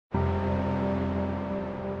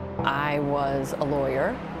I was a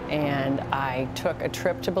lawyer, and I took a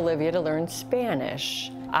trip to Bolivia to learn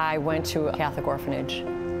Spanish. I went to a Catholic orphanage.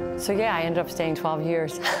 So yeah, I ended up staying 12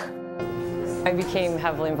 years. I became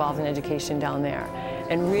heavily involved in education down there,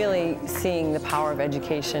 and really seeing the power of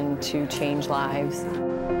education to change lives.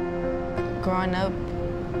 Growing up,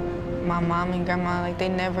 my mom and grandma, like, they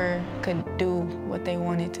never could do what they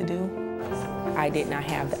wanted to do. I did not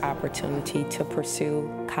have the opportunity to pursue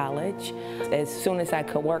college. As soon as I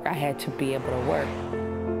could work, I had to be able to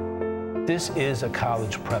work. This is a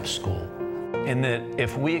college prep school, in that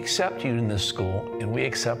if we accept you in this school, and we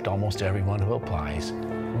accept almost everyone who applies,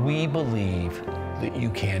 we believe that you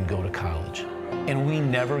can go to college, and we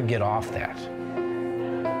never get off that.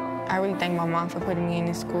 I really thank my mom for putting me in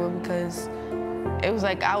this school, because it was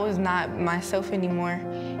like I was not myself anymore.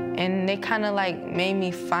 And they kind of like made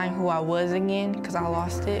me find who I was again, because I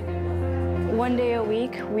lost it. One day a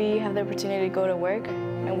week, we have the opportunity to go to work,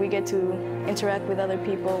 and we get to interact with other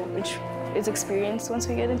people, which is experience once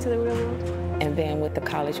we get into the real world. And then with the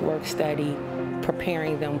college work study,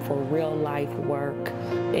 preparing them for real life work,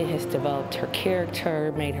 it has developed her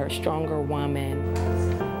character, made her a stronger woman.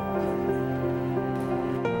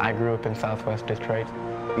 I grew up in Southwest Detroit.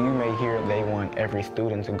 You may hear they want every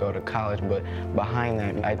student to go to college, but behind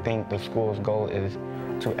that, I think the school's goal is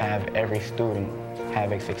to have every student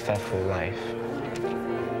have a successful life.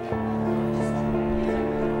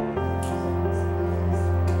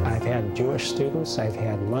 I've had Jewish students, I've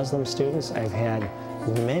had Muslim students, I've had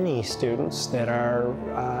many students that are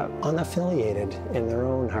unaffiliated in their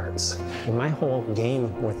own hearts. And my whole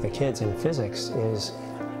game with the kids in physics is,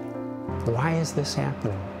 why is this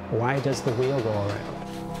happening? Why does the wheel go around?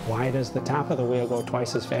 Why does the top of the wheel go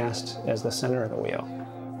twice as fast as the center of the wheel?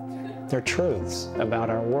 They're truths about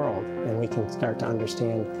our world, and we can start to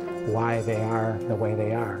understand why they are the way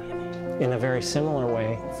they are. In a very similar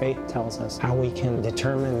way, faith tells us how we can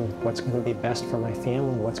determine what's going to be best for my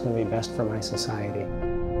family, what's going to be best for my society.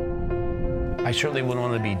 I certainly wouldn't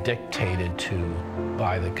want to be dictated to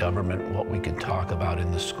by the government what we can talk about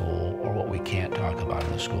in the school or what we can't talk about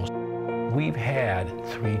in the schools. We've had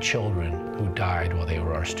 3 children who died while they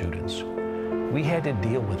were our students. We had to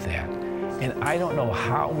deal with that. And I don't know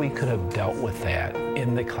how we could have dealt with that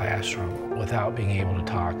in the classroom without being able to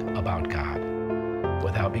talk about God,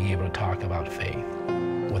 without being able to talk about faith,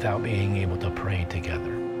 without being able to pray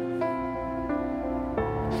together.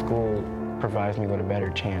 School provides me with a better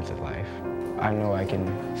chance at life. I know I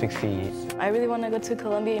can succeed. I really want to go to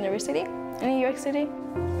Columbia University in New York City.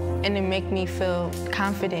 And it made me feel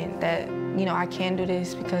confident that, you know, I can do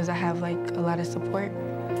this because I have like a lot of support,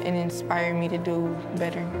 and inspire me to do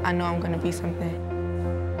better. I know I'm going to be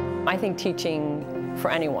something. I think teaching for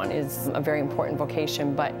anyone is a very important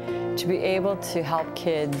vocation, but to be able to help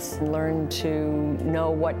kids learn to know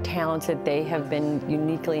what talents that they have been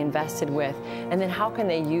uniquely invested with, and then how can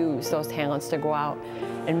they use those talents to go out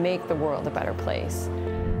and make the world a better place.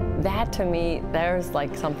 That, to me, there's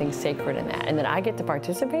like something sacred in that, and that I get to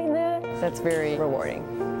participate in that, that's very rewarding.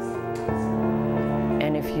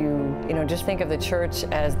 And if you just think of the church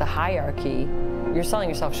as the hierarchy, you're selling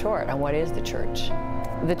yourself short on what is the church.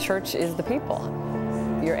 The church is the people.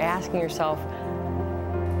 You're asking yourself,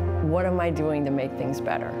 what am I doing to make things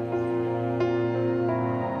better?